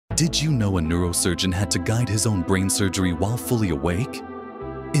Did you know a neurosurgeon had to guide his own brain surgery while fully awake?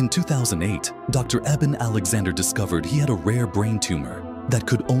 In 2008, Dr. Eben Alexander discovered he had a rare brain tumor that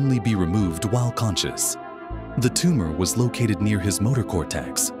could only be removed while conscious. The tumor was located near his motor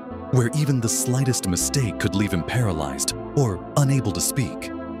cortex, where even the slightest mistake could leave him paralyzed or unable to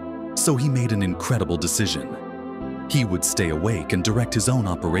speak. So he made an incredible decision. He would stay awake and direct his own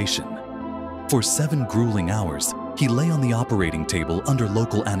operation. For 7 grueling hours, he lay on the operating table under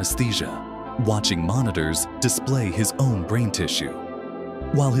local anesthesia, watching monitors display his own brain tissue.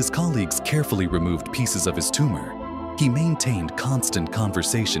 While his colleagues carefully removed pieces of his tumor, he maintained constant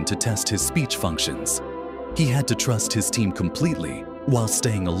conversation to test his speech functions. He had to trust his team completely while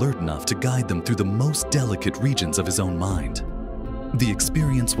staying alert enough to guide them through the most delicate regions of his own mind. The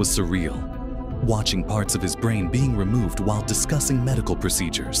experience was surreal, watching parts of his brain being removed while discussing medical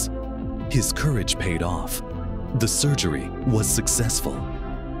procedures. His courage paid off. The surgery was successful,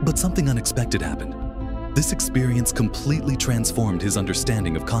 but something unexpected happened. This experience completely transformed his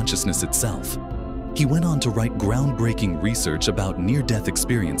understanding of consciousness itself. He went on to write groundbreaking research about near-death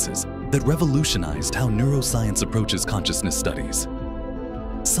experiences that revolutionized how neuroscience approaches consciousness studies.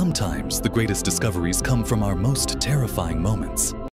 Sometimes the greatest discoveries come from our most terrifying moments.